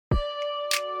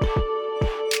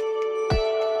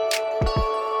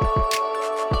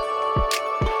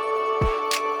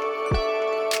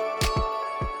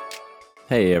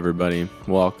Hey everybody,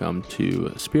 welcome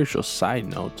to Spiritual Side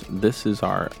Note. This is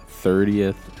our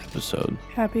 30th episode.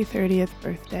 Happy 30th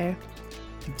birthday.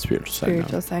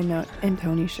 Spiritual Side Note. And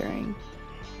Tony Schering.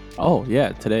 Oh yeah,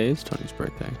 today is Tony's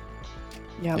birthday.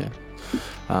 Yep.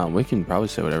 Yeah. We can probably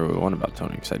say whatever we want about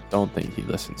Tony because I don't think he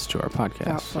listens to our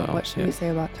podcast. What should we say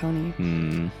about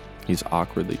Tony? He's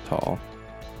awkwardly tall.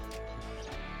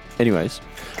 Anyways,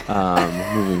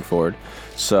 moving forward.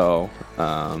 So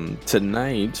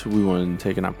tonight we want to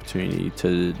take an opportunity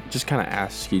to just kind of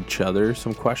ask each other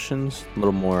some questions, a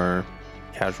little more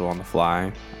casual on the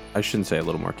fly. I shouldn't say a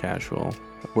little more casual.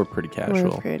 We're pretty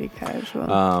casual.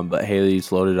 But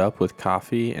Haley's loaded up with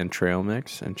coffee and trail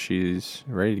mix, and she's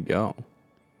ready to go.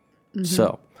 Mm-hmm.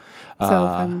 So if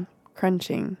I'm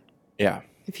crunching. Yeah.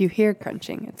 If you hear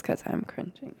crunching, it's because I'm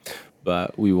crunching.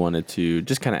 But we wanted to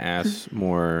just kind of ask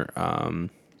more,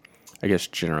 I guess,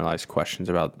 generalized questions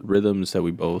about rhythms that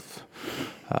we both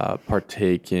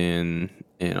partake in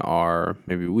our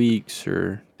maybe weeks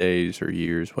or days or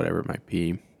years, whatever it might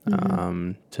be,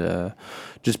 to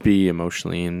just be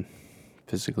emotionally and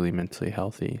physically, mentally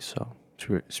healthy. So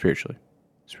spiritually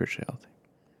healthy.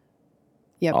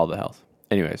 Yep. All the health.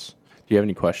 Anyways, do you have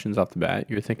any questions off the bat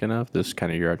you're thinking of? This is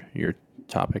kind of your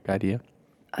topic idea.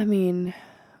 I mean,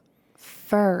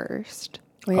 first,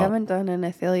 we haven't done an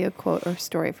Athalia quote or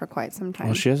story for quite some time.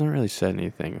 Well, she hasn't really said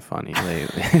anything funny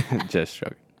lately. Just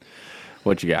joking.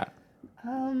 What you got?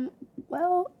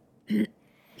 Well,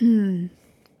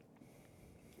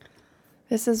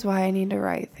 this is why I need to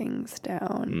write things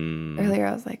down. Earlier,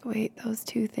 I was like, wait, those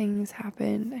two things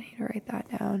happened. I need to write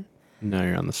that down. Now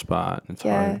you're on the spot. It's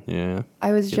hard. Yeah.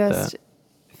 I was just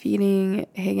feeding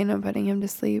Hagen and putting him to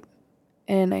sleep.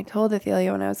 And I told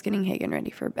Athalia when I was getting Hagen ready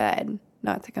for bed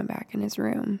not to come back in his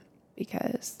room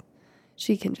because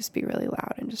she can just be really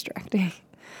loud and distracting.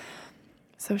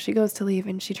 So she goes to leave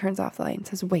and she turns off the light and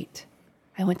says, wait,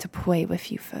 I want to play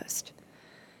with you first.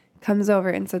 Comes over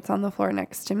and sits on the floor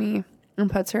next to me and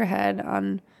puts her head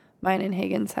on mine and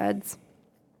Hagen's heads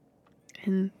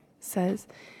and says,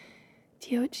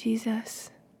 Dear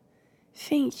Jesus,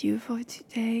 thank you for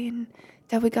today and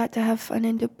that we got to have fun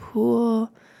in the pool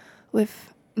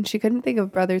with, and she couldn't think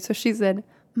of brothers, so she said,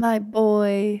 my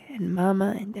boy and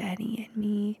mama and daddy and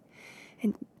me,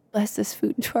 and bless this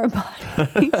food to our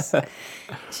bodies. In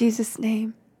Jesus'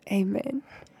 name, amen. And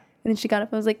then she got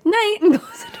up and was like, night, and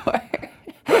closed the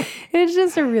door. It's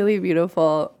just a really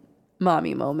beautiful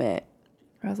mommy moment.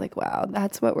 I was like, wow,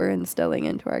 that's what we're instilling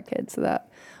into our kids. So that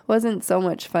wasn't so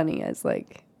much funny as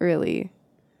like really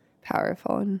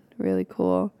powerful and really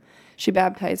cool. She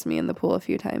baptized me in the pool a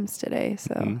few times today,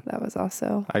 so that was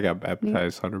also I got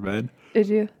baptized on her bed. Did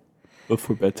you?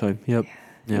 Before bedtime. Yep.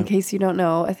 Yeah. In case you don't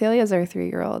know, Athalia's our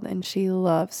 3-year-old, and she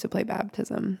loves to play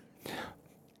baptism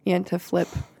and to flip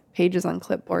pages on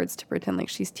clipboards to pretend like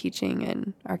she's teaching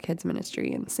in our kids'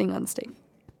 ministry and sing on stage.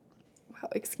 Wow,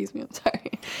 excuse me, I'm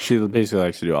sorry. She basically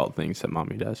likes to do all the things that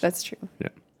mommy does. That's true. Yeah.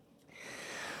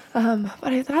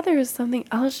 But I thought there was something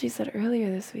else she said earlier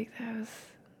this week that I was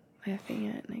laughing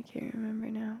at, and I can't remember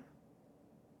now.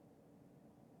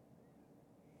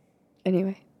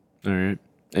 Anyway. All right.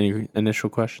 Any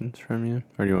initial questions from you?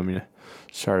 Or do you want me to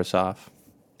start us off?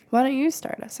 Why don't you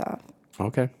start us off?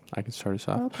 Okay. I can start us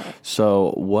off. Okay.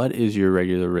 So what is your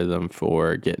regular rhythm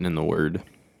for getting in the Word?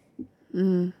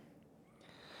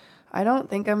 I don't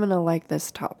think I'm going to like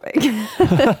this topic.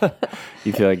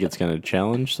 You feel like it's going to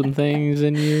challenge some things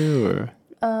in you?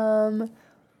 Or?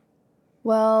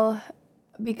 Well,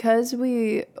 because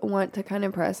we want to kind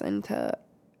of press into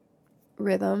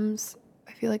rhythms,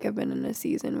 I feel like I've been in a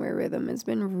season where rhythm has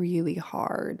been really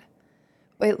hard.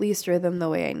 Or at least rhythm the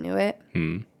way I knew it.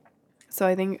 So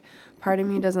I think part of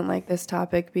me doesn't like this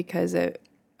topic because I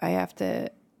have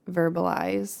to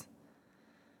verbalize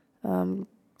 /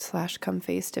 come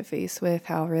face to face with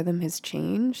how rhythm has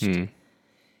changed.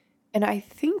 And I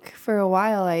think for a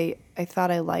while I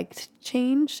thought I liked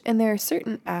change. And there are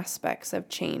certain aspects of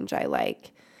change I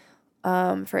like.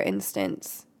 For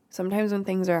instance, sometimes when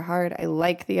things are hard, I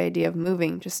like the idea of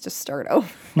moving just to start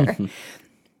over.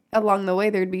 Along the way,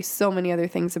 there'd be so many other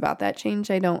things about that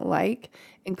change I don't like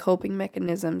and coping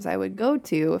mechanisms I would go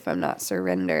to if I'm not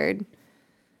surrendered.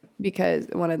 Because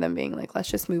one of them being like, let's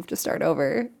just move to start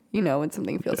over, when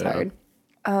something feels hard.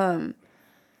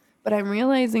 But I'm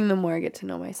realizing the more I get to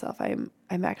know myself, I'm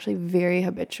actually very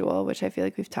habitual, which I feel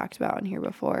like we've talked about in here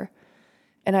before.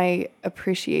 And I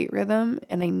appreciate rhythm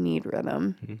and I need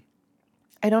rhythm.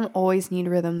 I don't always need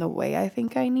rhythm the way I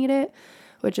think I need it,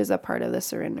 which is a part of the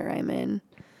surrender I'm in.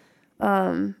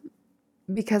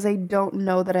 Because I don't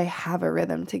know that I have a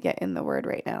rhythm to get in the Word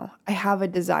right now. I have a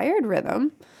desired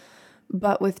rhythm,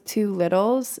 But with two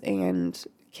littles and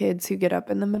kids who get up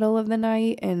in the middle of the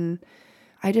night, and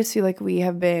I just feel like we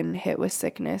have been hit with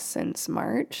sickness since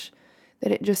March,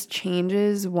 that it just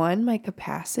changes, one, my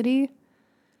capacity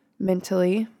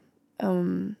mentally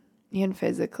and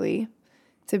physically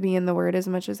to be in the Word as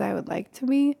much as I would like to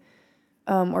be,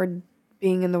 or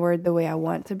being in the Word the way I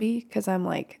want to be, because I'm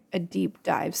like a deep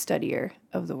dive studier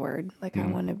of the Word. Like I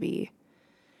want to be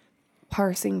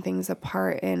parsing things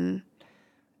apart and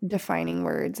defining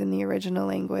words in the original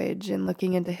language and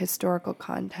looking into historical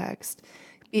context.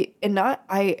 I'm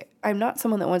not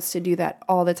someone that wants to do that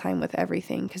all the time with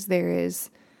everything, because there is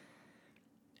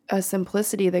a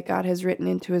simplicity that God has written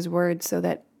into his word so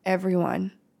that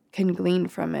everyone can glean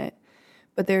from it.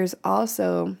 But there's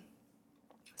also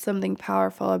something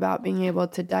powerful about being able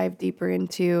to dive deeper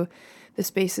into the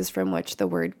spaces from which the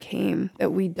word came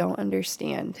that we don't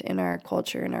understand in our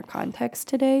culture, in our context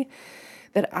today,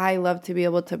 that I love to be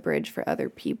able to bridge for other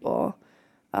people.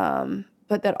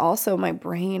 But that also my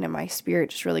brain and my spirit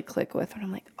just really click with, and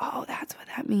I'm like, oh, that's what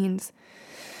that means.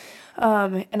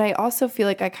 And I also feel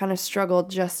like I kind of struggled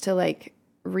just to like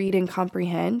read and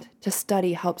comprehend. To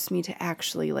study helps me to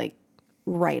actually like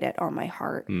write it on my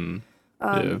heart.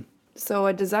 Yeah. So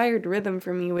a desired rhythm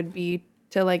for me would be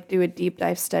to like do a deep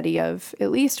dive study of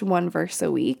at least one verse a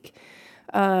week.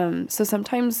 So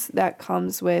sometimes that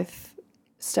comes with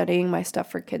studying my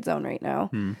stuff for Kids Zone right now.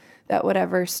 That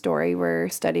whatever story we're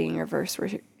studying or verse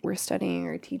we're studying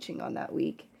or teaching on that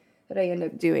week, that I end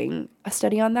up doing a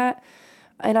study on that.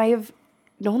 And I have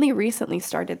only recently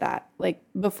started that. Like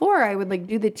before I would like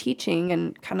do the teaching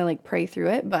and kind of like pray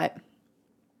through it, but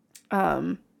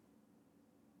I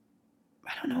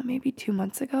don't know, maybe 2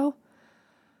 months ago,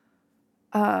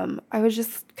 I was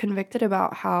just convicted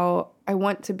about how I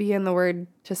want to be in the Word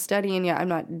to study, and yet I'm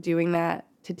not doing that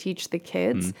to teach the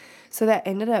kids. So that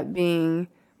ended up being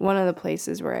one of the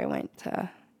places where I went to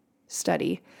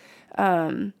study,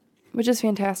 which is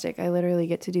fantastic. I literally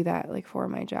get to do that like for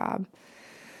my job.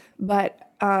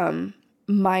 But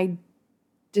my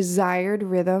desired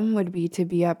rhythm would be to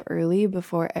be up early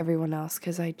before everyone else,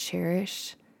 because I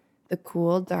cherish the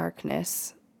cool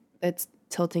darkness that's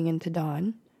tilting into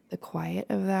dawn, the quiet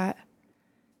of that,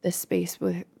 the space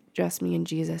with just me and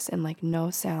Jesus and like no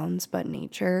sounds but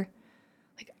nature.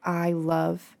 Like I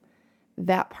love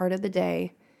that part of the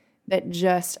day that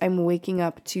just I'm waking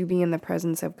up to be in the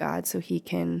presence of God so he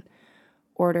can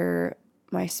order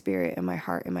my spirit and my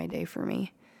heart and my day for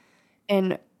me.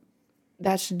 And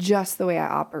that's just the way I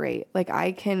operate. Like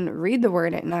I can read the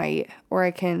word at night, or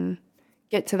I can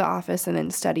get to the office and then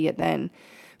study it then.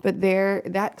 But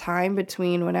that time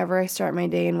between whenever I start my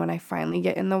day and when I finally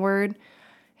get in the word,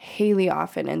 Haley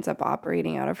often ends up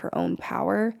operating out of her own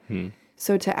power.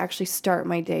 So to actually start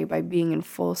my day by being in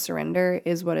full surrender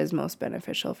is what is most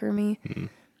beneficial for me.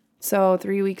 So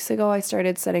 3 weeks ago, I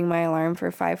started setting my alarm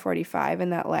for 5:45,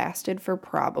 and that lasted for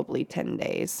probably 10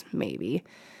 days, maybe.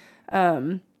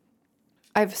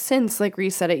 I've since like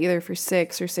reset it either for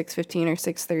 6 or 6:15 or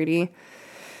 6:30,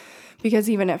 because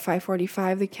even at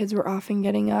 5:45, the kids were often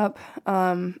getting up,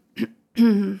 or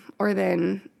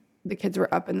then the kids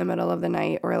were up in the middle of the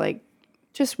night, or like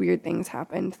just weird things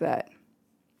happened that,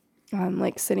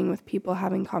 like sitting with people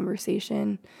having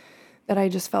conversation, that I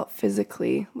just felt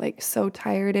physically like so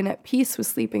tired and at peace with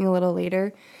sleeping a little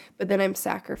later, but then I'm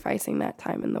sacrificing that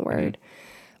time in the word.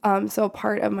 So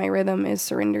part of my rhythm is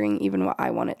surrendering even what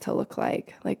I want it to look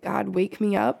like. Like, God, wake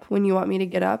me up when you want me to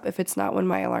get up, if it's not when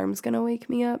my alarm's going to wake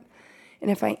me up.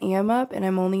 And if I am up and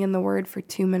I'm only in the word for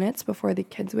 2 minutes before the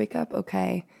kids wake up,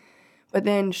 okay. But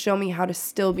then show me how to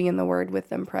still be in the word with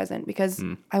them present, because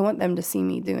I want them to see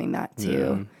me doing that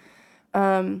too.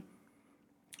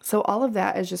 So all of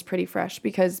that is just pretty fresh,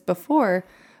 because before,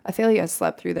 Athalia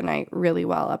slept through the night really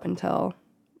well up until,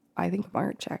 I think,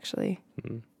 March, actually.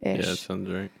 Yeah, that sounds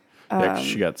right. Yeah, 'cause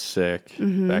she got sick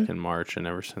back in March, and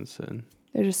ever since then.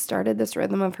 They just started this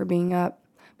rhythm of her being up.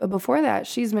 But before that,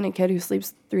 she's been a kid who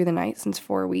sleeps through the night since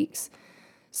 4 weeks.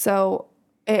 So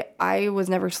I was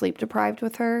never sleep deprived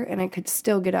with her, and I could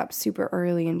still get up super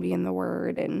early and be in the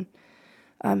word. And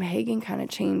Hagen kind of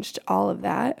changed all of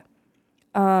that.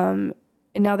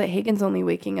 And now that Hagen's only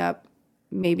waking up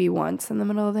maybe once in the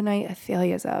middle of the night,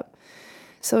 Athalia's up.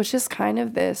 So it's just kind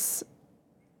of this,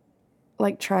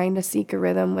 like, trying to seek a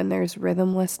rhythm when there's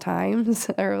rhythmless times,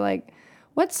 or like,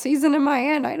 what season am I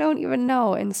in? I don't even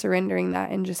know. And surrendering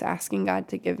that and just asking God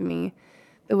to give me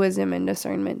the wisdom and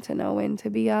discernment to know when to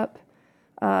be up.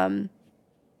 So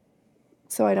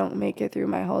I don't make it through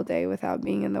my whole day without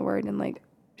being in the word. And like,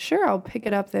 sure, I'll pick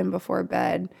it up then before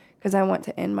bed, because I want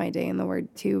to end my day in the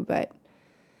word too. But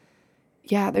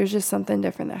yeah, there's just something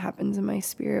different that happens in my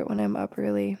spirit when I'm up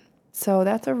early. So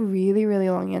that's a really, really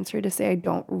long answer to say I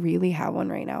don't really have one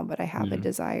right now, but I have a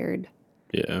desired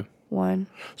Yeah. one.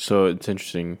 So it's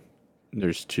interesting.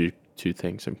 There's two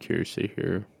things I'm curious to hear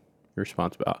your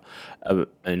response about.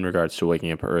 In regards to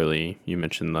waking up early, you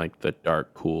mentioned like the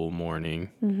dark, cool morning.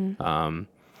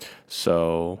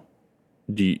 So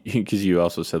do you, because you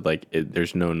also said like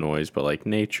there's no noise, but like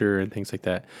nature and things like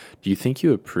that. Do you think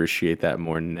you appreciate that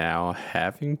more now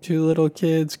having two little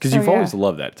kids? Because you've always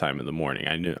loved that time in the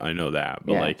morning. I know that,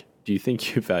 but like, do you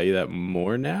think you value that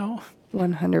more now?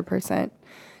 100%.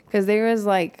 Because there was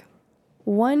like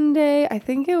one day, I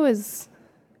think it was,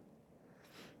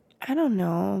 I don't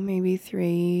know, maybe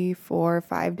 3, 4,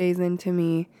 5 days into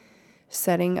me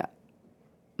setting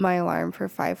my alarm for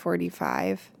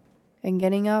 5:45 and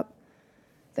getting up,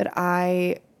 that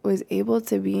I was able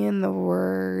to be in the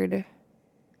Word.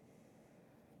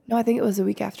 No, I think it was a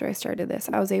week after I started this.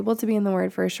 I was able to be in the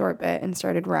Word for a short bit and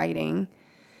started writing,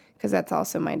 because that's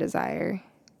also my desire.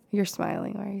 You're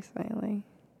smiling. Why are you smiling?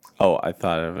 Oh, I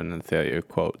thought of an Athalia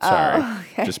quote. Sorry.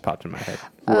 Okay. Just popped in my head.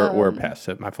 We're past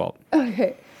it. My fault.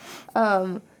 Okay.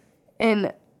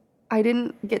 And I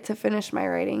didn't get to finish my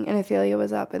writing, and Athalia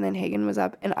was up, and then Hagen was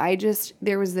up, and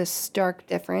there was this stark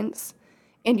difference.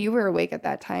 And you were awake at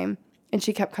that time, and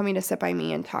she kept coming to sit by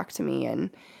me and talk to me,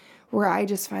 and where I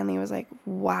just finally was like,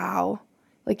 wow.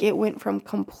 Like, it went from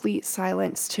complete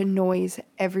silence to noise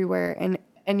everywhere, and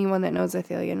anyone that knows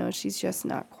Athalia knows she's just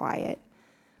not quiet.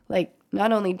 Like,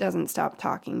 not only doesn't stop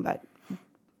talking, but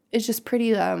it's just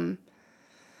pretty, like,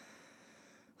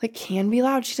 can be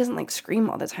loud. She doesn't, like,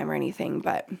 scream all the time or anything,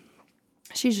 but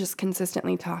she's just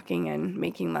consistently talking and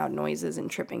making loud noises and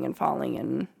tripping and falling,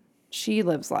 and she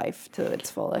lives life to its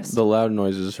fullest. The loud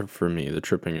noises are for me. The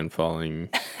tripping and falling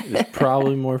is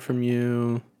probably more from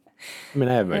you. I mean,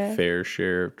 I have my fair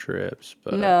share of trips,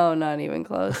 but no, not even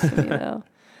close to me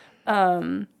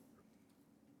though.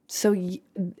 So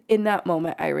in that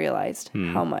moment, I realized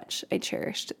how much I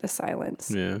cherished the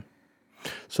silence. yeah.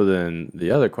 So then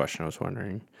the other question I was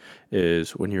wondering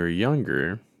is, when you were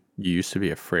younger, you used to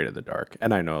be afraid of the dark,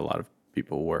 and I know a lot of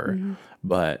people were,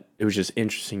 but it was just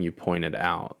interesting you pointed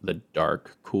out the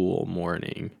dark, cool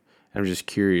morning. I'm just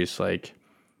curious, like,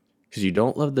 because you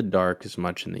don't love the dark as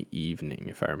much in the evening,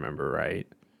 if I remember right,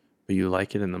 but you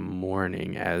like it in the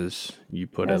morning, as you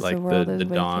put it, like the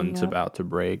dawn's about to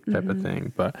break type of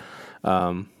thing. But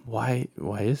why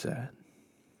is that?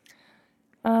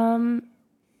 I'm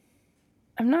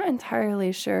not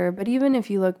entirely sure, but even if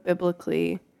you look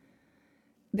biblically,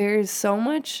 there's so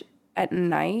much at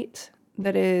night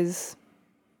that is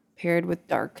paired with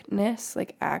darkness,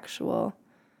 like actual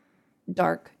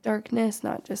darkness,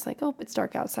 not just like, oh, it's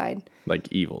dark outside.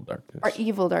 Like evil darkness. Or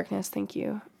evil darkness, thank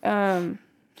you.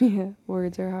 Yeah,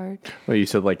 words are hard. Well, you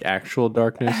said like actual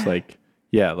darkness, like,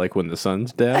 yeah, like when the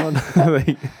sun's down.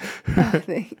 Like, oh,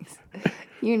 thanks.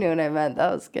 You knew what I meant.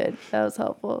 That was good. That was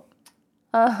helpful.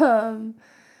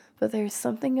 But there's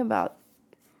something about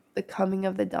the coming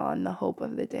of the dawn, the hope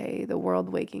of the day, the world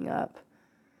waking up.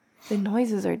 The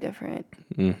noises are different.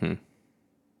 Mm-hmm.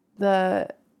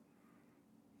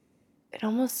 It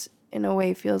almost, in a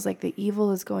way, feels like the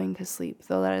evil is going to sleep,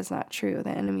 though that is not true.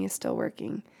 The enemy is still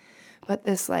working. But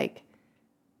this, like,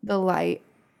 the light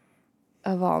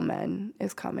of all men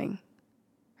is coming,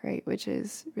 right? Which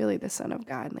is really the Son of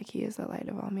God. Like, he is the light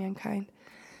of all mankind.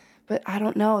 But I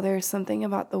don't know. There's something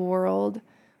about the world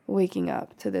waking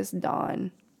up to this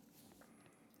dawn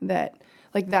that,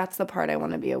 like, that's the part I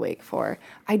want to be awake for.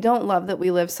 I don't love that we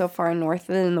live so far north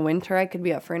that in the winter I could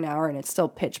be up for an hour and it's still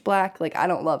pitch black. Like, I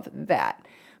don't love that.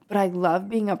 But I love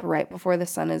being up right before the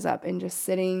sun is up and just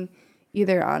sitting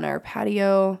either on our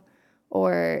patio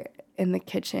or in the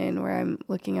kitchen where I'm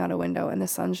looking out a window and the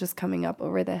sun's just coming up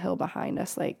over the hill behind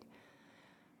us. Like,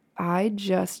 I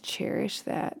just cherish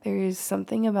that. There is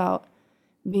something about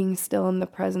being still in the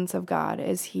presence of God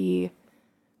as he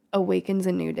awakens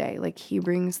a new day. Like, he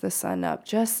brings the sun up.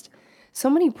 Just so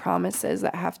many promises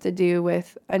that have to do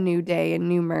with a new day and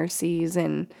new mercies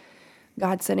and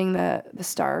God setting the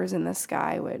stars in the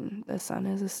sky when the sun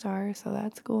is a star. So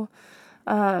that's cool.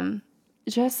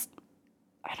 Just,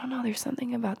 I don't know. There's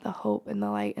something about the hope and the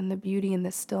light and the beauty and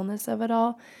the stillness of it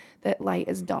all that light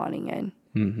is dawning in.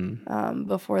 Mm-hmm.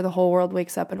 Before the whole world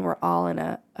wakes up and we're all in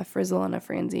a frizzle and a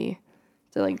frenzy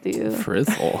to like do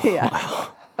frizzle. Yeah.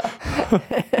 Wow.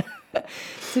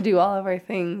 To do all of our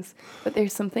things. But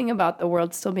there's something about the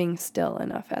world still being still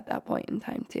enough at that point in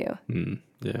time too.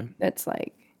 Yeah. That's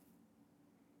like,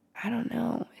 I don't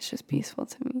know. It's just peaceful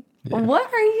to me. Yeah.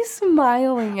 What are you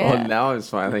smiling at? Well, now I'm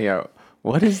smiling at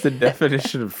What is the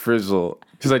definition of frizzle?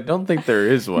 Because I don't think there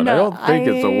is one. I No, don't think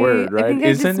it's a word, I right? think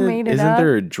I just made it Isn't up.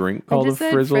 there a drink I called a just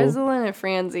said frizzle? frizzle and a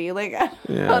franzi. Like, I don't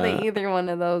know that Yeah. either one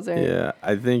of those are. Yeah,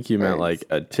 I think you meant Words.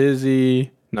 like a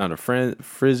tizzy, not a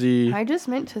frizzy. I just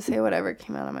meant to say whatever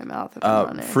came out of my mouth, if I'm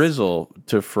honest. Frizzle,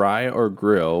 to fry or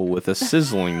grill with a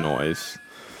sizzling noise.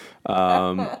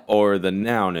 Or the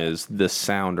noun is the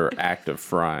sound or act of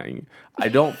frying. I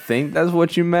don't think that's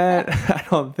what you meant. I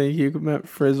don't think you meant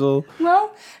frizzle.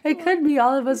 Well, it could be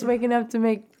all of us waking up to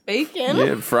make bacon.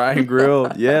 Yeah, fry and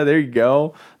grill. Yeah, there you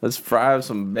go. Let's fry up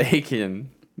some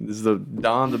bacon. This is the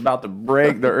dawn's about to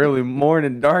break. The early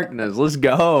morning darkness. Let's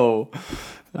go.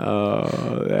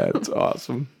 Oh, that's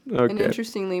awesome. And Okay.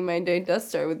 interestingly, my day does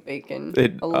start with bacon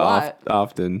It a lot.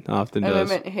 often And I does.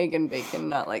 meant Hagen bacon,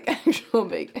 not like actual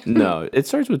bacon. No, it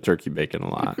starts with turkey bacon a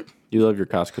lot. You love your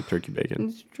Costco turkey bacon.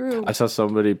 It's true. I saw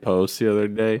somebody post the other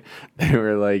day. They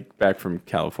were like back from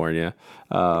California,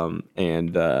 and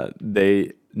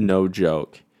they, no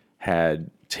joke, had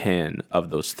 10 of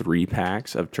those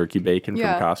 3-packs of turkey bacon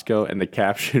Yeah. from Costco, and the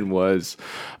caption was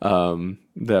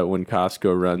that when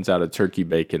Costco runs out of turkey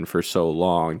bacon for so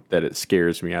long that it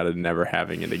scares me out of never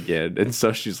having it again. And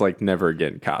so she's like, never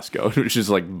again Costco. It was just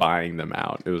like buying them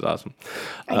out. It was awesome.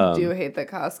 I do hate that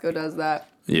Costco does that.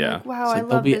 I'm Yeah. like, wow, It's I like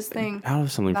they'll love be this thing. out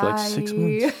of something for like 6 Bye.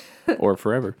 months or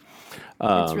forever.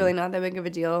 It's really not that big of a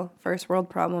deal. First world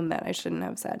problem that I shouldn't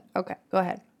have said. Okay, go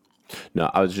ahead.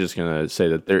 No, I was just going to say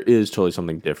that there is totally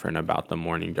something different about the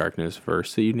morning darkness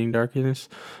versus the evening darkness.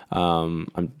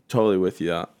 I'm totally with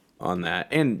you on that.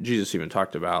 And Jesus even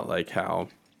talked about like how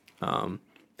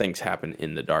things happen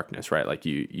in the darkness, right? Like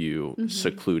you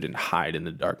seclude and hide in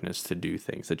the darkness to do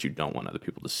things that you don't want other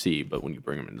people to see. But when you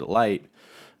bring them into the light,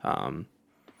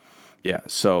 yeah,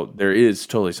 so there is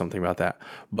totally something about that.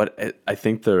 But I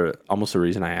think almost the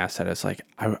reason I asked that is like,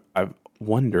 I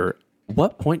wonder,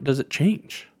 what point does it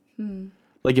change?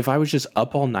 Like if I was just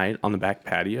up all night on the back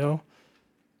patio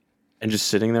and just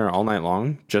sitting there all night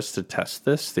long just to test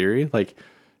this theory, like,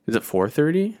 is it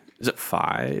 4:30? Is it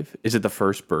 5? Is it the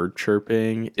first bird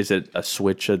chirping? Is it a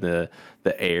switch of the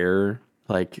air,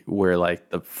 like where like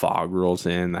the fog rolls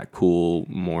in, that cool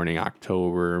morning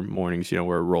October mornings,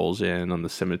 where it rolls in on the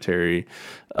cemetery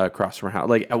across from our house?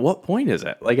 Like, at what point is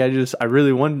it? Like, I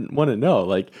really want to know.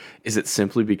 Like, is it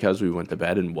simply because we went to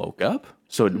bed and woke up?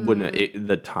 So it wouldn't,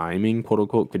 the timing, quote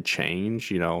unquote, could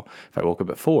change. If I woke up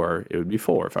at 4, it would be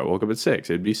 4. If I woke up at 6,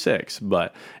 it would be 6.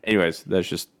 But anyways, that's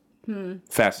just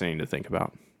fascinating to think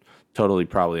about. Totally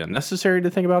probably unnecessary to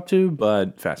think about too,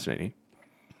 but fascinating.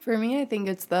 For me, I think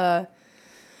it's the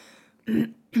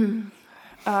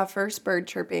first bird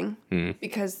chirping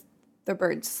because the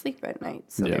birds sleep at night.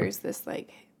 So Yeah. there's this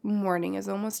like morning is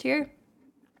almost here.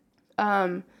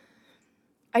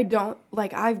 I don't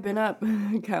like I've been up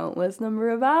countless number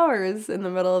of hours in the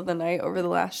middle of the night over the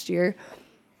last year,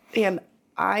 and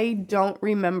I don't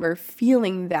remember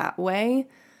feeling that way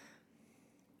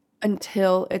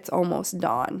until it's almost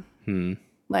dawn.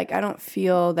 Like, I don't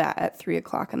feel that at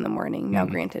 3:00 in the morning. Now,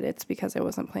 granted, it's because I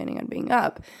wasn't planning on being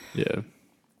up. Yeah.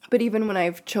 But even when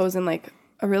I've chosen like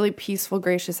a really peaceful,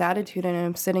 gracious attitude and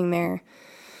I'm sitting there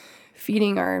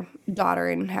feeding our daughter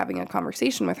and having a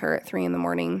conversation with her at 3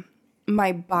 a.m,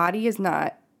 my body is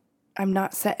not, I'm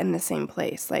not set in the same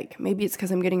place. Like, maybe it's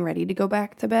because I'm getting ready to go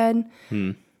back to bed.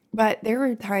 But there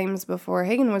were times before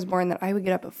Hagen was born that I would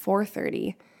get up at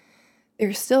 4:30.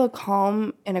 There's still a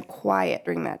calm and a quiet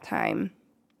during that time.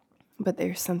 But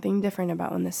there's something different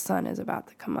about when the sun is about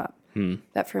to come up.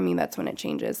 That for me, that's when it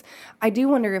changes. I do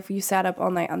wonder if you sat up all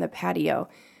night on the patio,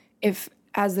 if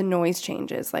as the noise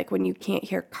changes, like when you can't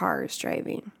hear cars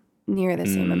driving near the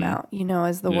same amount,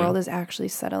 as the world is actually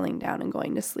settling down and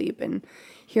going to sleep and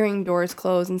hearing doors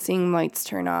close and seeing lights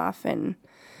turn off and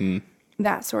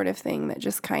that sort of thing that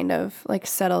just kind of like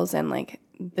settles in, like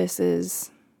this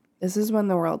is when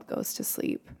the world goes to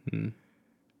sleep.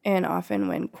 And often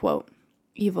when, quote,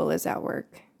 evil is at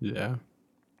work. Yeah.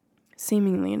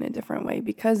 Seemingly in a different way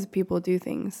because people do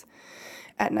things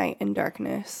at night in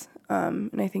darkness.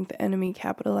 And I think the enemy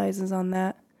capitalizes on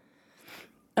that.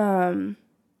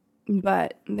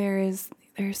 But there's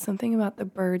something about the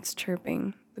birds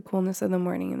chirping, the coolness of the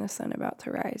morning and the sun about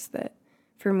to rise that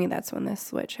for me, that's when this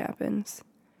switch happens.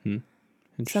 So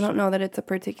I don't know that it's a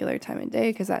particular time of day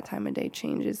because that time of day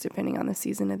changes depending on the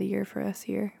season of the year for us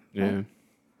here. Yeah.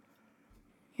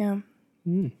 Yeah.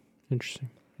 Interesting.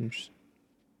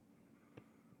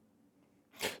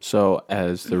 So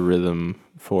as the rhythm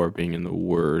for being in the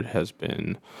Word has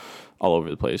been all over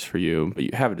the place for you, but you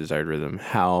have a desired rhythm,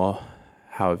 how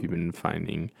have you been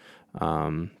finding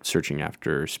searching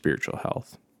after spiritual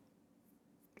health?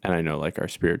 and I know like our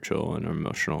spiritual and our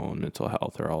emotional and mental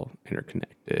health are all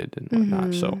interconnected and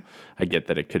whatnot. So I get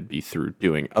that it could be through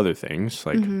doing other things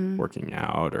like working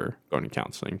out or going to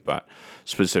counseling, but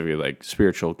specifically like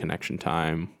spiritual connection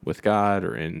time with God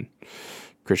or in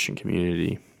Christian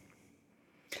community.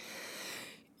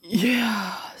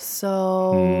 Yeah.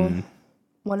 So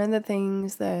one of the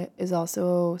things that is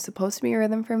also supposed to be a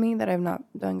rhythm for me that I've not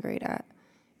done great at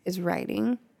is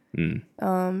writing.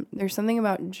 There's something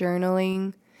about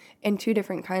journaling and two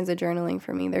different kinds of journaling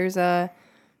for me. There's I'm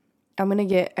going to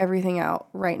get everything out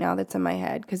right now that's in my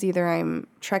head because either I'm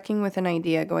trekking with an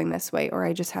idea going this way or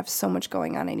I just have so much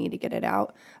going on I need to get it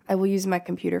out. I will use my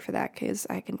computer for that because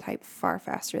I can type far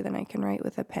faster than I can write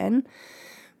with a pen.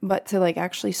 But to like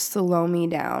actually slow me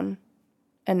down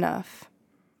enough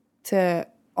to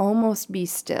almost be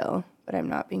still, but I'm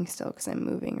not being still because I'm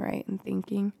moving, right, and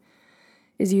thinking,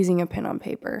 is using a pen on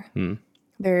paper.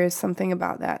 There is something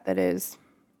about that is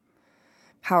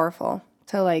powerful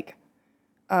to like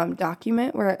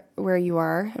document where you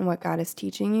are and what God is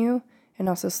teaching you, and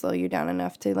also slow you down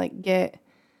enough to like get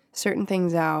certain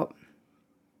things out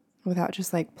without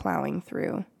just like plowing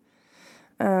through.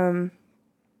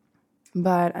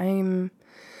 But I'm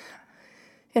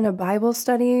in a Bible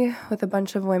study with a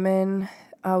bunch of women.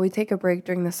 We take a break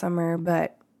during the summer,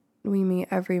 but we meet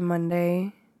every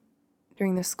Monday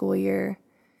during the school year.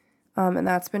 And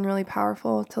that's been really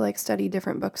powerful to like study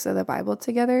different books of the Bible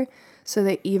together so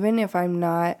that even if I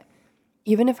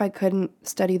couldn't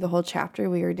study the whole chapter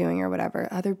we were doing or whatever,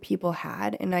 other people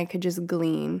had, and I could just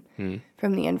glean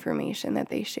from the information that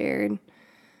they shared.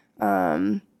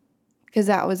 Because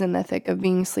that was in the thick of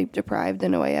being sleep deprived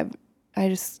in a way I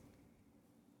just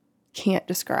can't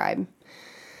describe.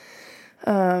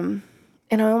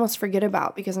 And I almost forget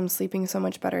about because I'm sleeping so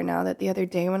much better now that the other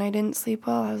day when I didn't sleep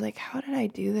well, I was like, how did I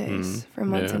do this for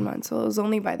months and months? Well, it was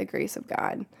only by the grace of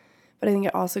God. But I think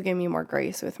it also gave me more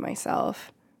grace with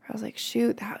myself. I was like,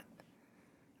 shoot,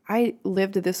 I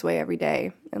lived this way every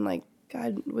day. And like,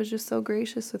 God was just so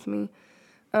gracious with me.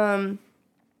 And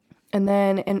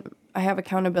I have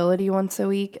accountability once a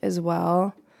week as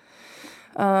well.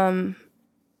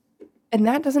 And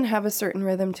that doesn't have a certain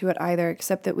rhythm to it either,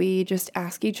 except that we just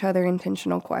ask each other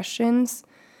intentional questions.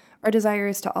 Our desire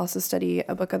is to also study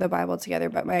a book of the Bible together,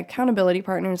 but my accountability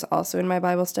partner is also in my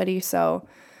Bible study, so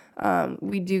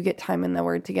we do get time in the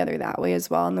Word together that way as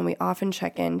well. And then we often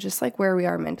check in just like where we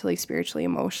are mentally, spiritually,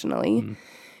 emotionally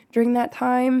during that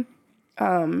time,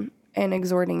 and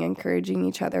exhorting, encouraging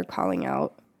each other, calling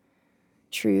out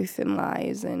truth and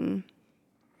lies, and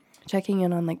checking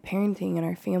in on like parenting and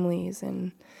our families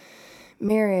and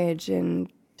marriage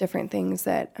and different things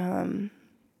that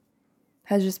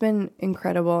has just been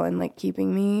incredible and like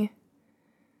keeping me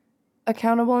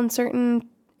accountable in certain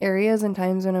areas and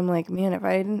times when I'm like, man, if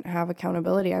I didn't have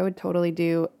accountability, I would totally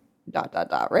do ...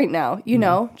 right now, you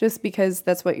know, just because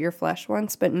that's what your flesh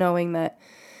wants. But knowing that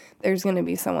there's going to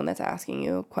be someone that's asking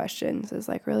you questions is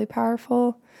like really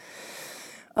powerful.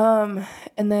 And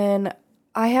then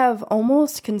I have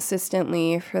almost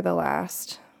consistently for the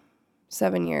last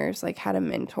 7 years, like had a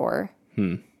mentor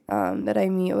that I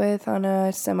meet with on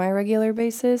a semi-regular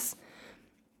basis.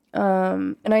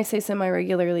 And I say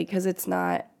semi-regularly because it's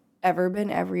not ever been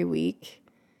every week.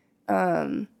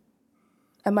 And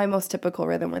my most typical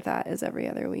rhythm with that is every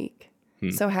other week.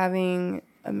 So having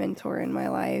a mentor in my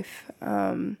life,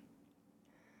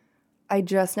 I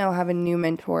just now have a new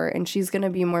mentor, and she's going to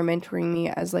be more mentoring me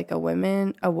as like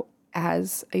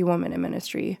as a woman in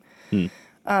ministry.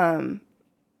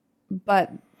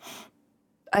 But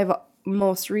I've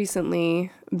most recently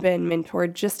been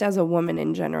mentored just as a woman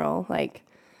in general, like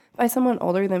by someone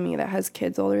older than me that has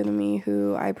kids older than me,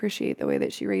 who I appreciate the way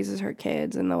that she raises her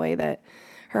kids and the way that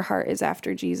her heart is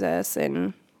after Jesus.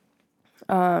 And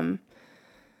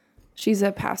she's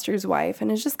a pastor's wife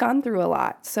and has just gone through a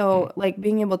lot. So like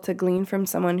being able to glean from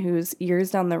someone who's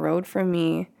years down the road from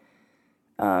me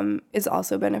is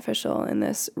also beneficial in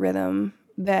this rhythm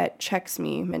that checks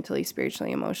me mentally,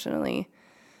 spiritually, emotionally.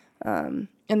 And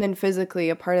then physically,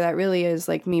 a part of that really is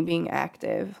like me being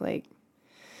active. Like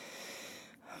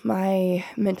my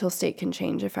mental state can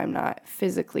change if I'm not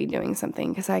physically doing something,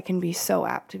 because I can be so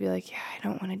apt to be like, yeah, I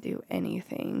don't want to do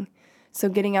anything. So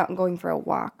getting out and going for a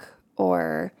walk,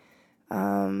 or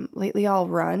lately I'll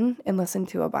run and listen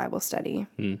to a Bible study.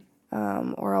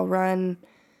 Or I'll run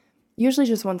usually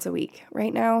just once a week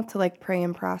right now to like pray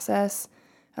and process.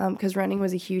 Because running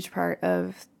was a huge part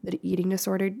of the eating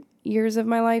disordered years of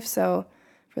my life. So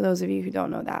for those of you who don't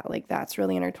know that, like that's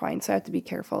really intertwined. So I have to be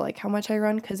careful like how much I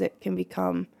run, because it can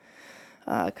become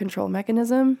a control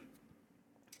mechanism.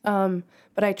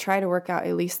 But I try to work out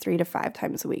at least 3 to 5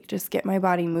 times a week. Just get my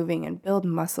body moving and build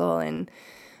muscle and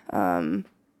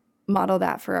model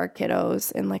that for our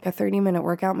kiddos. And like a 30-minute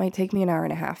workout might take me an hour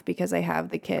and a half because I have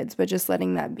the kids, but just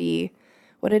letting that be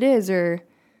what it is, or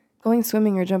going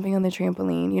swimming or jumping on the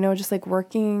trampoline, just like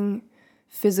working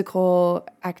physical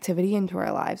activity into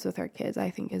our lives with our kids, I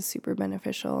think is super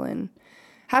beneficial. And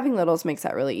having littles makes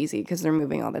that really easy because they're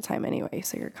moving all the time anyway.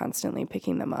 So you're constantly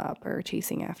picking them up or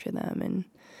chasing after them and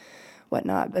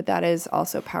whatnot. But that is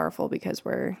also powerful because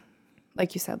we're,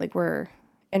 like you said, like we're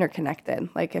interconnected.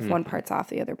 Like if one part's off,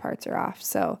 the other parts are off.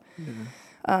 So,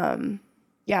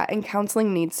 yeah, and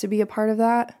counseling needs to be a part of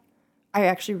that. I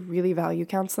actually really value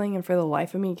counseling, and for the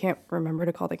life of me, can't remember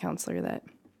to call the counselor that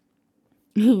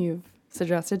you've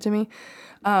suggested to me.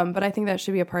 But I think that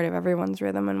should be a part of everyone's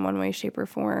rhythm in one way, shape, or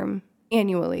form,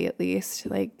 annually at least,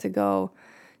 like to go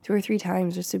 2 or 3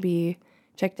 times just to be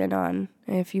checked in on.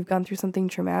 And if you've gone through something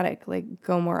traumatic, like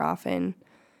go more often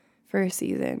for a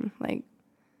season. Like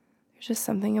there's just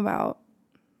something about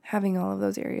having all of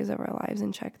those areas of our lives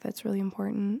in check that's really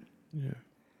important. Yeah.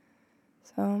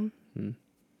 So,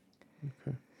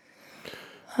 Okay.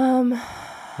 I'm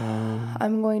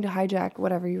going to hijack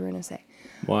whatever you were going to say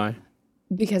Why?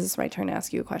 because it's my turn to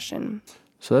ask you a question.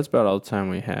 So that's about all the time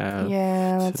we have.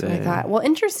 Yeah, that's today. what I thought. Well,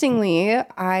 interestingly,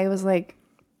 I was like,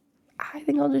 I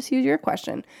think I'll just use your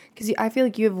question because I feel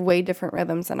like you have way different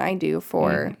rhythms than I do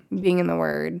for being in the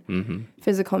Word,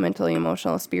 physical, mentally,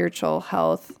 emotional, spiritual,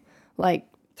 health. Like,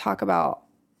 talk about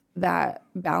that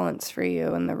balance for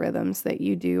you and the rhythms that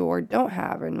you do or don't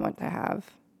have and want to have.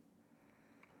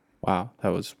 Wow, that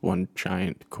was one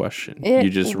giant question. It You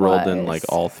just rolled in was. like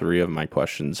all 3 of my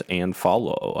questions and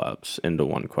follow-ups into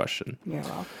one question. You're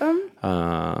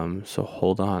welcome. So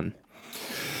hold on.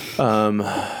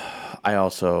 I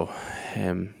also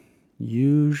am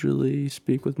usually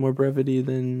speak with more brevity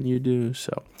than you do.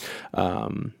 So,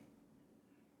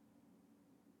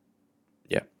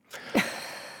 yeah.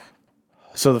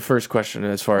 So the first question,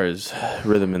 as far as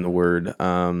rhythm in the Word,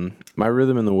 my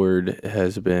rhythm in the Word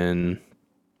has been,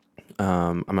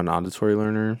 I'm an auditory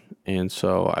learner, and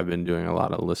so I've been doing a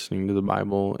lot of listening to the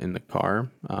Bible in the car.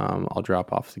 I'll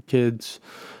drop off the kids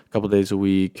a couple days a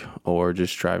week, or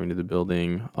just driving to the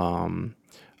building.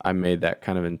 I made that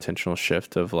kind of intentional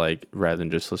shift of like, rather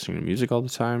than just listening to music all the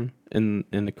time in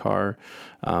the car,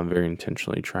 very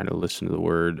intentionally trying to listen to the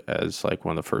Word as like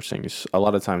one of the first things. A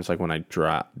lot of times, like when I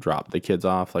drop the kids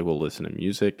off, like we'll listen to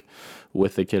music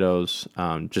with the kiddos,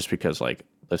 just because like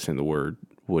listening to the Word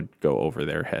would go over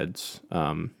their heads.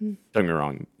 Don't get me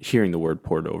wrong, hearing the Word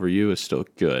poured over you is still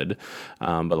good,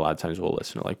 but a lot of times we'll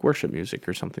listen to like worship music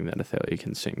or something that Athalia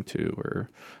can sing to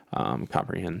or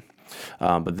comprehend.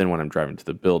 But then when I'm driving to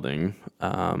the building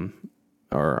or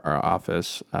our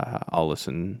office, I'll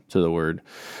listen to the Word.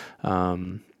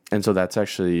 And so that's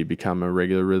actually become a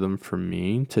regular rhythm for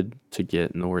me to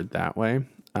get in the Word that way.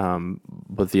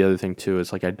 But the other thing too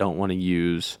is like I don't want to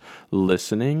use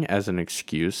listening as an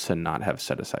excuse to not have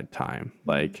set aside time.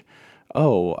 Like,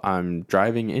 oh, I'm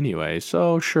driving anyway,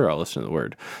 so sure, I'll listen to the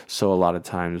Word. So a lot of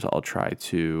times I'll try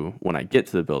to, when I get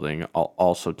to the building, I'll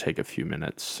also take a few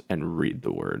minutes and read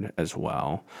the Word as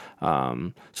well.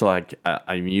 So like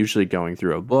I'm usually going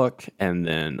through a book and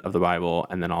then of the Bible,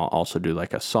 and then I'll also do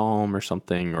like a psalm or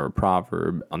something or a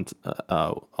proverb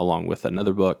along with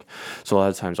another book. So a lot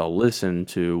of times I'll listen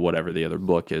to whatever the other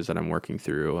book is that I'm working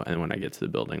through, and when I get to the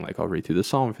building, like I'll read through the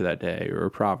psalm for that day or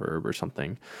a proverb or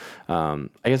something. I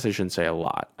guess I shouldn't say a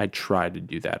lot. I try to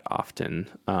do that often.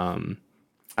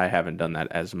 I haven't done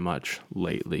that as much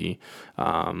lately.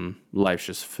 Life's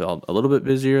just felt a little bit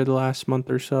busier the last month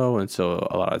or so, and so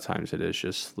a lot of times it is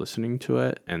just listening to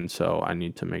it, and so I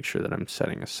need to make sure that I'm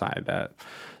setting aside that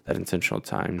intentional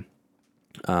time.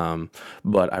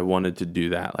 But I wanted to do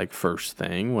that like first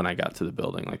thing when I got to the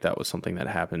building. Like that was something that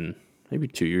happened maybe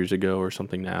 2 years ago or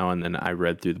something now. And then I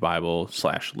read through the Bible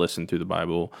 / listened through the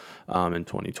Bible in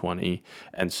 2020.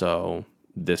 And so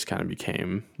this kind of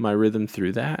became my rhythm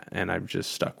through that. And I've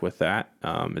just stuck with that.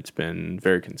 It's been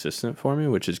very consistent for me,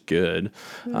 which is good.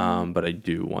 But I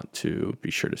do want to be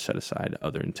sure to set aside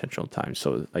other intentional times.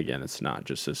 So again, it's not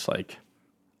just this like,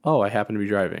 oh, I happen to be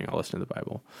driving, I'll listen to the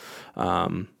Bible.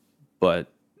 But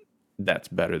that's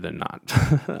better than not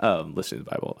listening to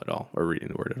the Bible at all or reading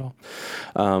the Word at all.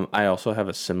 I also have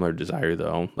a similar desire,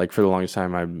 though. Like for the longest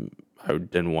time, I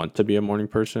didn't want to be a morning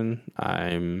person.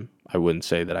 I wouldn't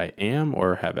say that I am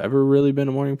or have ever really been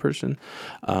a morning person.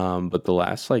 But the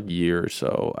last like year or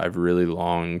so, I've really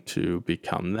longed to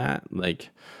become that. Like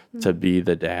to be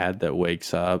the dad that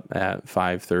wakes up at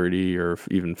 5:30 or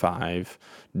even 5,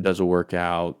 does a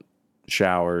workout,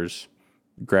 showers,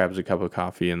 grabs a cup of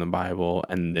coffee and the Bible,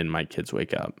 and then my kids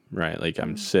wake up, right? Like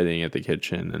I'm sitting at the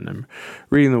kitchen and I'm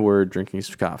reading the word, drinking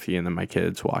some coffee, and then my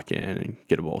kids walk in and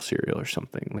get a bowl of cereal or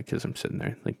something, like, because I'm sitting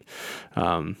there. Like,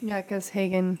 Yeah, because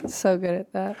Hagen's so good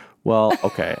at that. well,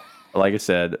 okay. Like I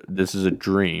said, this is a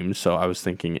dream, so I was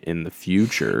thinking in the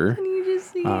future. Can you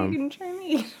just see Hagen trying to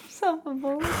eat himself a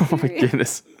bowl of Oh my cereal?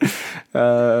 goodness.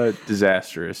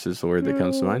 Disastrous is the word that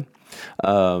comes to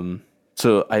mind.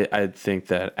 So I think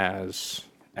that as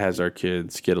our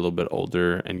kids get a little bit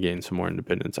older and gain some more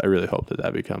independence, I really hope that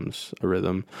that becomes a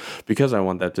rhythm, because I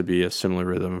want that to be a similar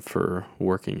rhythm for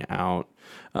working out.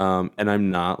 And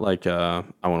I'm not like I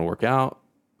want to work out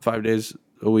 5 days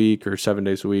a week or 7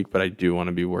 days a week, but I do want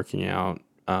to be working out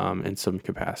in some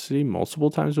capacity multiple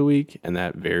times a week, and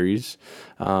that varies.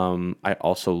 I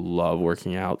also love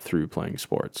working out through playing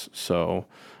sports. So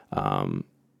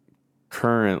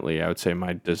currently, I would say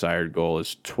my desired goal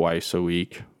is twice a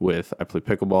week. I play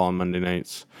pickleball on Monday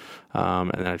nights,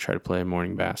 and then I try to play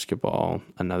morning basketball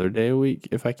another day a week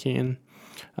if I can.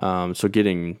 So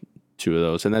getting 2 of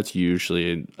those, and that's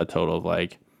usually a total of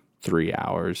like 3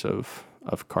 hours of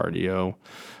cardio.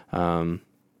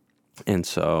 And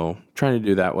so trying to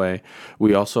do that way.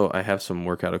 I have some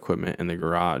workout equipment in the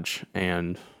garage,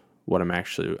 and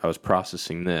I was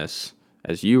processing this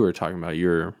as you were talking about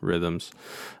your rhythms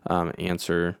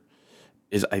answer,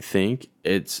 is I think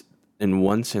it's, in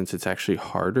one sense, it's actually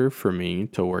harder for me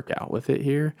to work out with it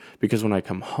here, because when I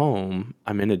come home,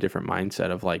 I'm in a different mindset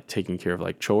of like taking care of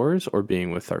like chores or being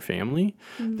with our family,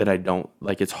 that I don't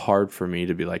like. It's hard for me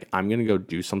to be like, I'm going to go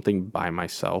do something by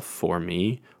myself for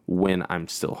me when I'm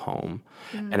still home.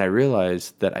 And I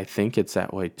realized that I think it's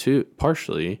that way too,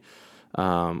 partially,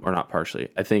 or not partially.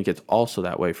 I think it's also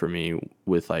that way for me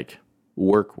with like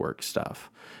work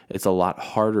stuff. It's a lot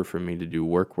harder for me to do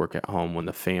work at home when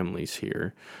the family's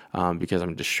here, because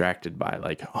I'm distracted by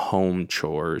like home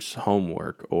chores,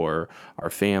 homework, or our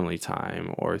family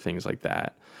time, or things like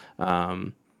that.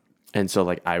 And so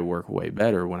like I work way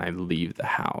better when I leave the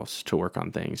house to work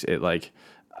on things. It like,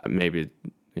 maybe,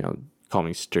 call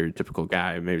me stereotypical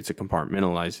guy. Maybe it's a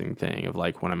compartmentalizing thing of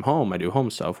like, when I'm home, I do home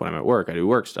stuff. When I'm at work, I do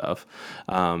work stuff.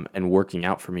 And working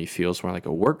out for me feels more like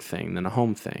a work thing than a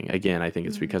home thing. Again, I think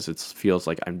it's because it feels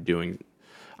like I'm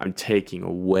taking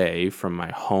away from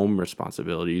my home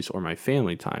responsibilities or my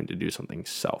family time to do something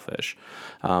selfish.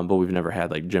 But we've never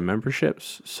had like gym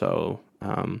memberships. So,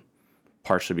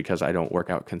 partially because I don't work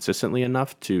out consistently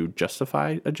enough to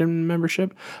justify a gym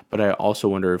membership. But I also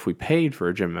wonder if we paid for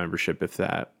a gym membership, if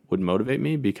that would motivate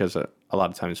me, because a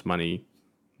lot of times money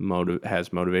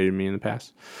has motivated me in the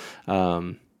past.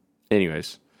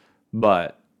 Anyways,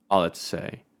 but all that to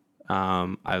say,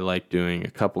 I like doing a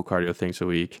couple cardio things a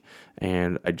week,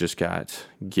 and I just got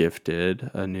gifted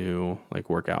a new like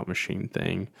workout machine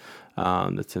thing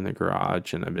that's in the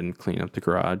garage, and I've been cleaning up the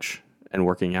garage and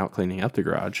working out, cleaning up the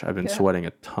garage. I've been sweating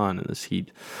a ton in this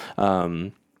heat,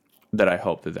 that I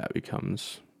hope that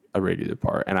becomes a regular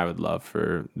part. And I would love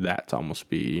for that to almost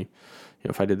be,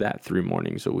 if I did that 3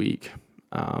 mornings a week,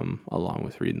 along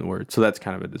with reading the word. So that's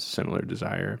kind of a similar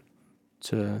desire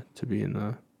to be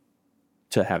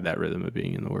to have that rhythm of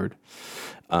being in the word.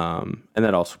 And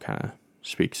that also kind of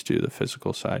speaks to the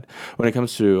physical side. When it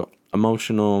comes to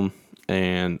emotional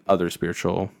and other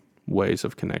spiritual ways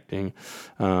of connecting,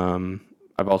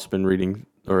 I've also been reading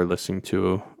or listening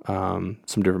to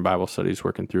some different Bible studies,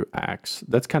 working through Acts.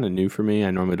 That's kind of new for me. I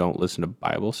normally don't listen to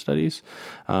Bible studies.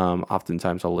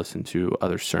 Oftentimes I'll listen to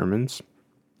other sermons.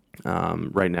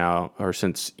 Right now, or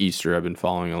since Easter, I've been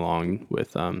following along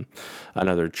with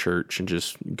another church and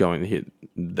just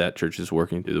that church is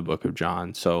working through the book of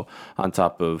John. So on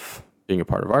top of being a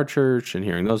part of our church and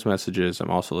hearing those messages, I'm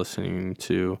also listening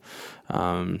to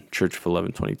Church of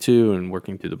 1122 and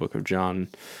working through the book of John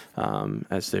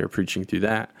as they're preaching through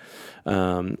that.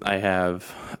 I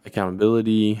have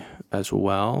accountability as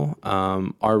well.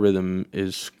 Our rhythm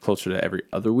is closer to every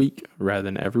other week rather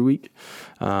than every week,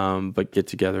 but get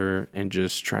together and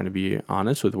just trying to be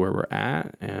honest with where we're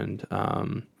at and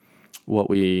what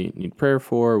we need prayer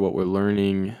for, what we're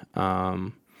learning,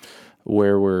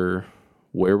 where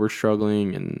we're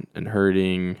struggling and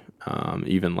hurting.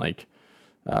 Even like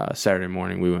Saturday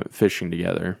morning, we went fishing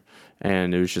together,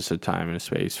 and it was just a time and a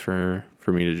space for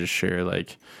me to just share,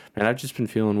 like, man, I've just been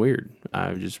feeling weird.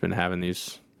 I've just been having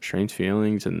these strange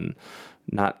feelings and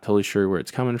not totally sure where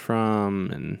it's coming from.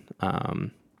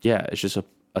 And it's just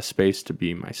a space to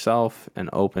be myself and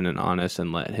open and honest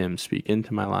and let him speak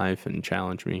into my life and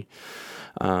challenge me.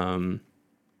 And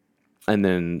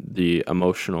then the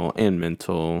emotional and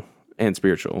mental and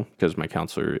spiritual, because my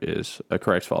counselor is a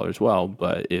Christ follower as well,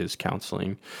 but is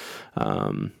counseling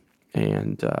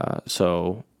And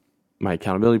so my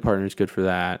accountability partner is good for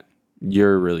that.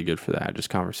 You're really good for that, just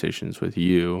conversations with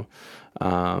you.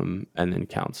 And then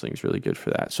counseling is really good for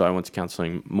that. So I went to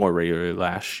counseling more regularly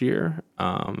last year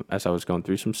as I was going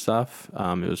through some stuff.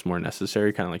 It was more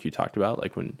necessary, kind of like you talked about,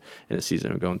 like when in a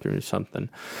season of going through something.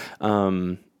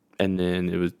 And then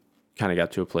it was kind of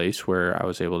got to a place where I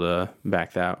was able to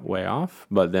back that way off.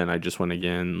 But then I just went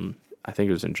again, I think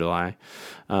it was in July,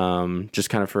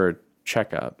 just kind of for a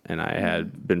checkup. And I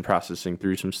had been processing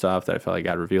through some stuff that I felt like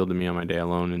God revealed to me on my day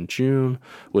alone in June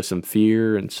with some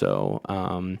fear. And so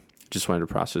just wanted to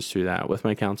process through that with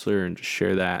my counselor and just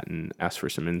share that and ask for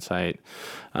some insight.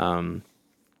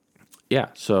 Yeah,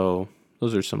 so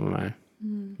those are some of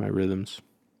my rhythms.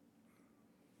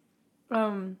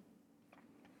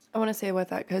 I want to say with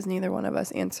that, because neither one of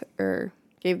us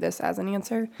gave this as an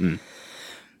answer,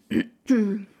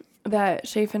 that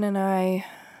Chafin and I,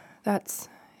 that's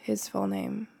his full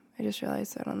name. I just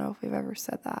realized I don't know if we've ever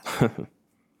said that.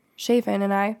 Chafin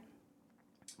and I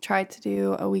tried to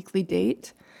do a weekly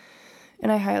date,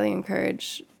 and I highly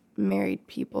encourage married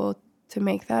people to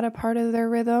make that a part of their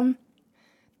rhythm.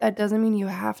 That doesn't mean you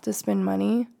have to spend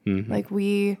money. Like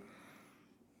we,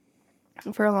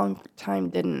 for a long time,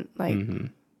 didn't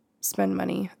spend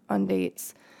money on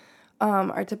dates.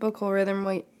 Our typical rhythm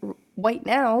right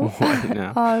now.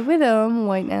 Rhythm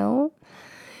right now.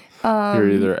 You're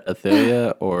either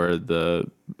Athelia or the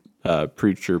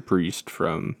preacher priest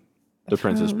from The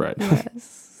Princess Bride.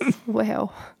 Yes.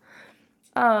 Well,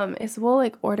 is we'll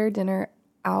like order dinner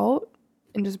out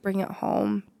and just bring it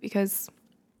home, because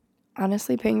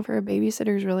honestly, paying for a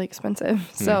babysitter is really expensive.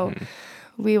 So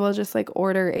we will just like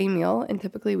order a meal, and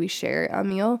typically we share a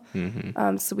meal.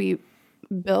 So we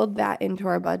build that into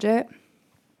our budget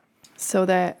so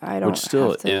that I don't. Which still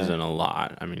have to, isn't a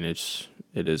lot. I mean,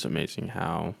 it is amazing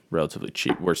how relatively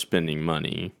cheap we're spending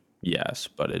money. Yes,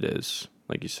 but it is,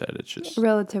 like you said, it's just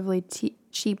relatively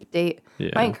cheap date.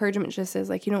 Yeah. My encouragement just is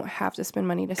like, you don't have to spend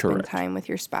money to spend Correct. time with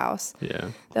your spouse. Yeah.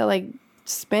 That like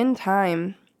spend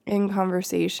time in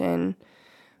conversation.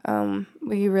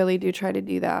 We really do try to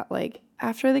do that like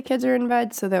after the kids are in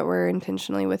bed, so that we're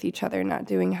intentionally with each other, not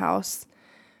doing house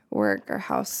work or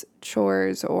house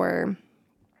chores or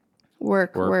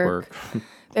work.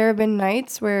 There have been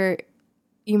nights where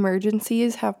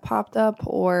emergencies have popped up,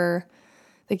 or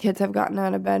the kids have gotten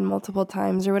out of bed multiple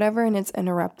times or whatever, and it's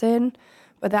interrupted.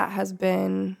 But that has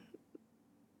been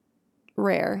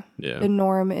rare. Yeah. The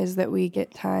norm is that we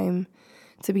get time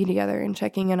to be together and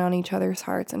checking in on each other's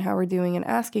hearts and how we're doing, and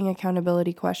asking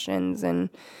accountability questions, and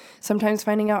sometimes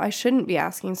finding out I shouldn't be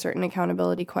asking certain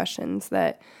accountability questions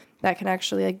that can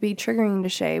actually like be triggering to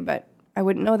Shay, but I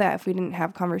wouldn't know that if we didn't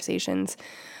have conversations.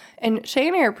 And Shay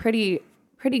and I are pretty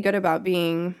good about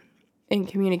being in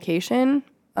communication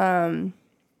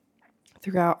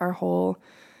throughout our whole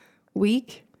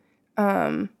week.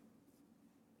 And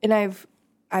I've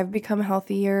become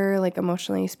healthier, like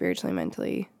emotionally, spiritually,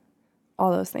 mentally,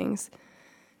 all those things.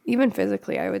 Even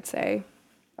physically, I would say,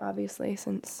 obviously,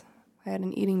 since I had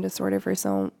an eating disorder for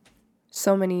so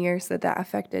many years that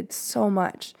affected so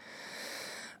much.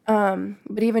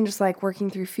 But even just like working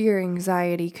through fear,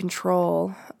 anxiety,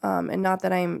 control, and not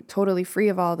that I'm totally free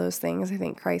of all those things. I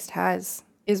think Christ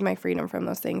is my freedom from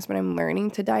those things, but I'm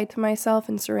learning to die to myself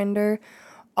and surrender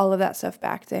all of that stuff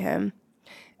back to him.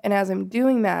 And as I'm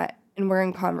doing that and we're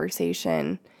in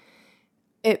conversation,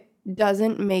 it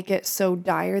doesn't make it so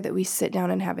dire that we sit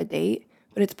down and have a date,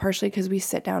 but it's partially because we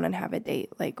sit down and have a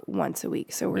date like once a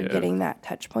week. So we're getting that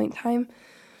touch point time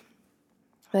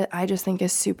that I just think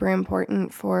is super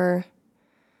important for,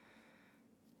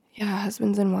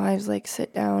 husbands and wives, like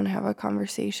sit down, have a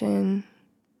conversation,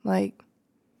 like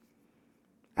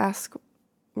ask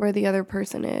where the other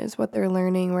person is, what they're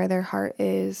learning, where their heart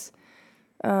is.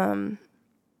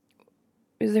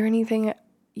 Is there anything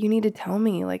you need to tell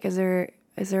me? Like, is there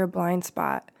a blind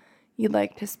spot you'd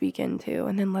like to speak into?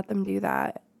 And then let them do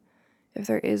that if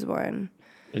there is one.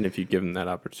 And if you give them that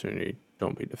opportunity,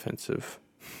 don't be defensive.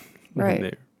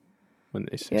 Right. When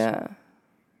they say something.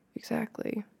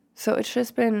 Exactly. So it's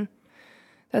just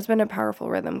that's been a powerful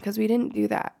rhythm, because we didn't do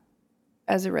that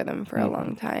as a rhythm for a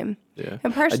long time. Yeah.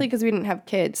 And partially because we didn't have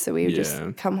kids, so we would just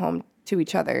come home to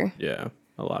each other. Yeah.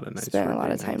 A lot of nights. Spend a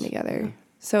lot of time together. Yeah.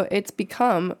 So it's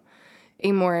become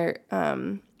a more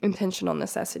intentional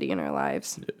necessity in our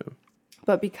lives. Yeah.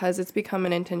 But because it's become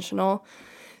an intentional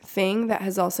thing that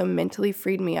has also mentally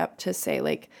freed me up to say,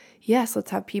 like, yes, let's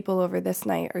have people over this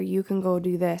night, or you can go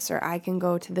do this, or I can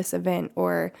go to this event,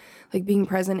 or like being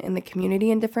present in the community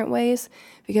in different ways,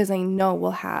 because I know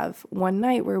we'll have one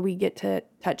night where we get to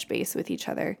touch base with each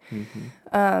other.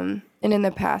 And in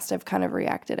the past, I've kind of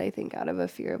reacted, I think, out of a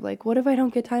fear of like, what if I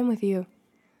don't get time with you?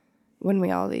 When we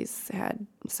always had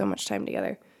so much time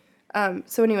together.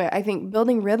 So anyway, I think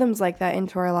building rhythms like that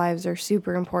into our lives are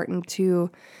super important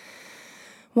to,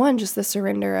 one, just the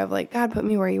surrender of like, God, put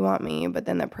me where you want me, but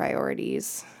then the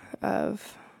priorities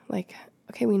of like,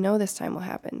 okay, we know this time will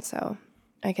happen, so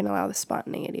I can allow the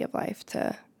spontaneity of life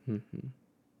to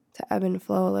ebb and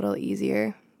flow a little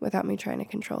easier without me trying to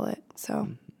control it. So,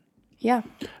 yeah.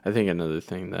 I think another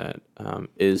thing that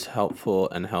is helpful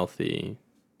and healthy,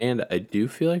 and I do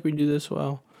feel like we do this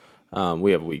well,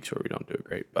 we have weeks where we don't do it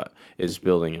great, but is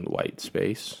building in white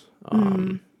space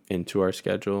into our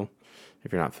schedule.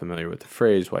 If you're not familiar with the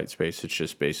phrase white space, it's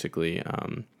just basically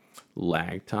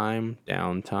lag time,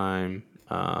 downtime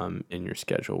in your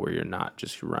schedule where you're not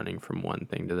just running from one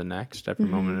thing to the next every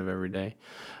moment of every day,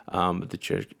 but that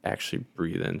you actually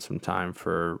breathe in some time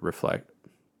for reflect.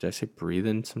 Did I say breathe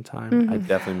in some time? I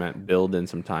definitely meant build in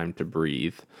some time to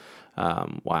breathe.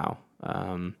 Wow.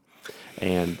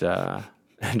 And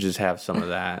just have some of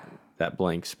that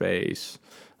blank space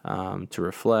to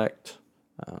reflect,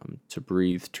 to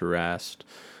breathe, to rest,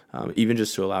 even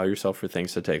just to allow yourself for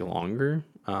things to take longer.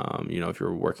 If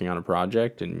you're working on a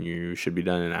project and you should be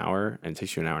done in an hour and it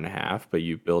takes you an hour and a half, but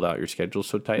you build out your schedule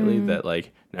so tightly that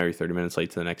like now you're 30 minutes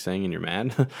late to the next thing and you're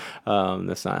mad,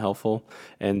 that's not helpful.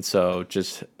 And so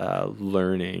just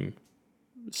learning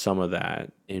some of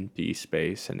that empty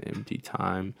space and empty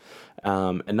time,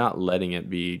 and not letting it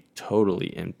be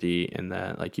totally empty and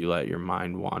that like you let your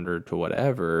mind wander to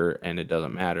whatever and it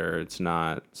doesn't matter. It's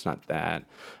not that.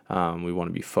 We want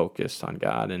to be focused on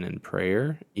God and in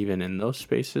prayer, even in those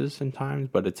spaces and times,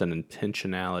 but it's an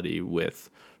intentionality with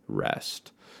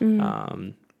rest.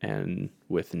 And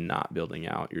with not building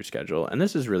out your schedule. And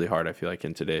this is really hard, I feel like,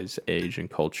 in today's age and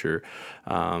culture,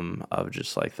 of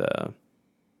just like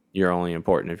you're only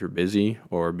important if you're busy,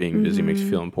 or being busy makes you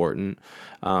feel important.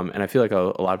 And I feel like a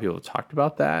lot of people have talked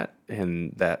about that,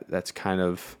 and that's kind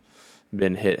of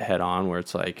been hit head on, where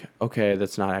it's like, okay,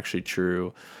 that's not actually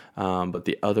true. But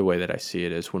the other way that I see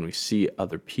it is when we see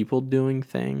other people doing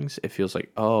things, it feels like,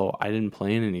 oh, I didn't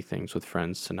plan any things with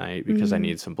friends tonight because I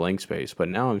need some blank space. But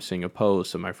now I'm seeing a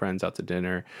post of my friends out to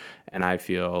dinner and I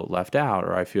feel left out,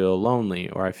 or I feel lonely,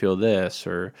 or I feel this,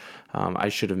 or I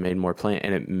should have made more plans.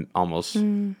 And it almost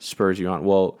spurs you on.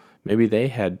 Well, maybe they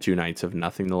had 2 nights of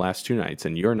nothing the last 2 nights,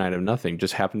 and your night of nothing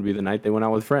just happened to be the night they went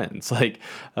out with friends.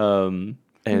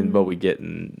 But we get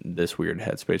in this weird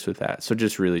headspace with that. So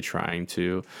just really trying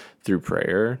to, through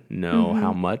prayer, know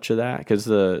how much of that, because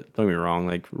don't get me wrong,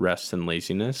 like rest and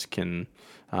laziness can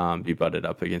be butted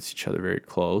up against each other very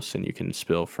close, and you can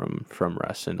spill from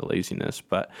rest into laziness.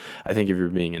 But I think if you're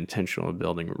being intentional of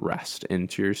building rest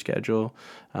into your schedule,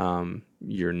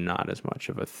 you're not as much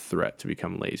of a threat to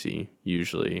become lazy.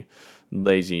 Usually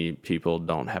lazy people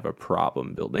don't have a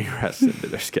problem building rest into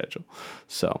their schedule.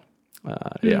 So,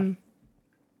 yeah.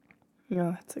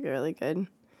 No, that's a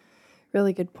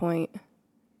really good point.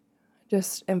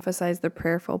 Just emphasize the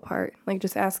prayerful part. Like,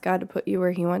 just ask God to put you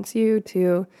where he wants you,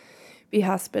 to be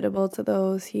hospitable to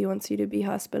those he wants you to be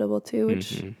hospitable to,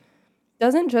 which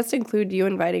doesn't just include you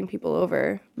inviting people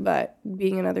over, but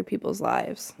being in other people's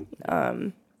lives.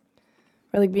 Or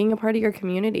like being a part of your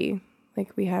community.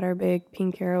 Like, we had our big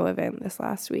Pink Arrow event this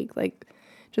last week. Like,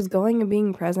 just going and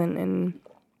being present and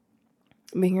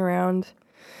being around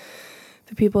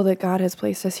the people that God has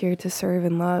placed us here to serve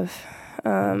and love.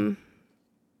 When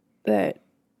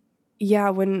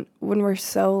we're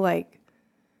so like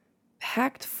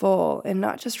packed full, and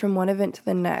not just from one event to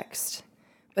the next,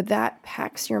 but that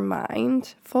packs your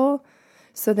mind full.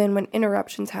 So then when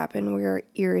interruptions happen, we're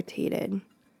irritated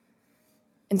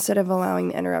instead of allowing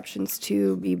the interruptions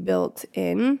to be built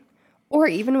in, or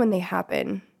even when they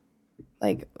happen.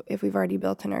 Like, if we've already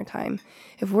built in our time,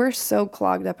 if we're so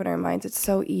clogged up in our minds, it's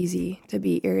so easy to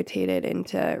be irritated and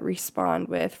to respond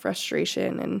with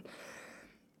frustration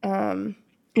and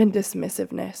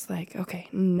dismissiveness. Like, okay,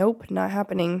 nope, not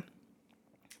happening.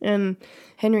 And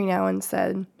Henry Nouwen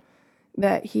said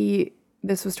that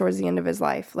this was towards the end of his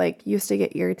life, like, used to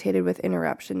get irritated with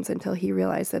interruptions until he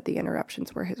realized that the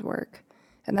interruptions were his work.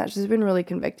 And that's just been really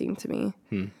convicting to me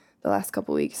the last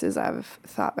couple weeks as I've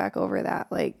thought back over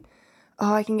that. Like,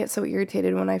 oh, I can get so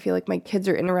irritated when I feel like my kids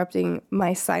are interrupting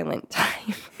my silent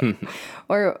time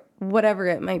or whatever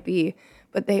it might be.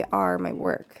 But they are my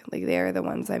work. Like, they are the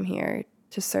ones I'm here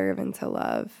to serve and to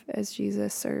love as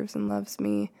Jesus serves and loves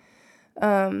me.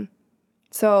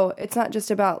 So it's not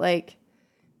just about like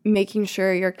making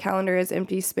sure your calendar has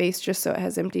empty space just so it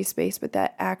has empty space, but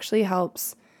that actually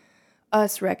helps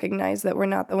us recognize that we're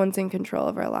not the ones in control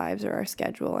of our lives or our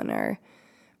schedule, and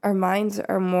our minds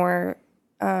are more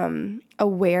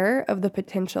aware of the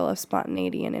potential of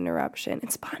spontaneity and interruption.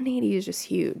 And spontaneity is just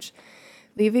huge.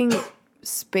 Leaving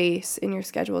space in your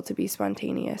schedule to be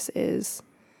spontaneous is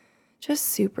just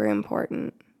super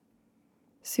important.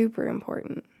 Super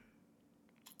important.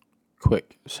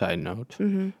 Quick side note.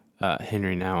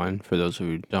 Henry Nouwen, for those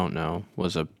who don't know,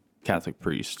 was a Catholic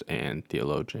priest and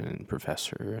theologian and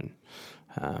professor.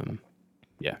 And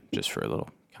just for a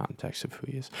little context of who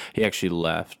he is. He actually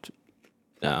left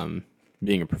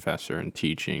being a professor and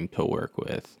teaching to work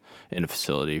with in a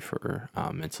facility for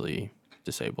mentally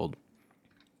disabled.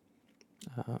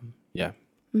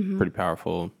 Pretty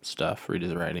powerful stuff. Read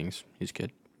his writings. He's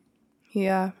good.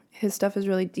 Yeah, his stuff is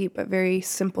really deep, but very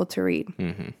simple to read.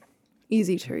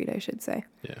 Easy to read, I should say.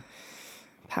 Yeah.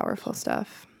 Powerful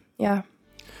stuff. Yeah.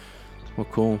 Well,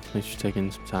 cool. Thanks for taking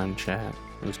some time to chat.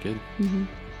 It was good.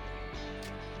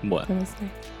 What?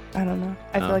 I don't know.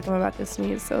 I feel like I'm about to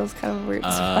sneeze, so it was kind of a weird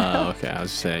smile. Okay. I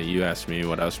was saying, you asked me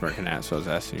what I was smirking at, so I was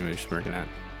asking you what you're smirking at.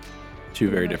 Two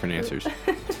very different answers.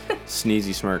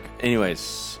 Sneezy smirk.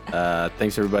 Anyways,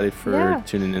 thanks everybody for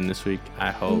tuning in this week.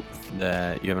 I hope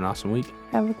that you have an awesome week.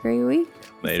 Have a great week.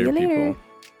 Later, people.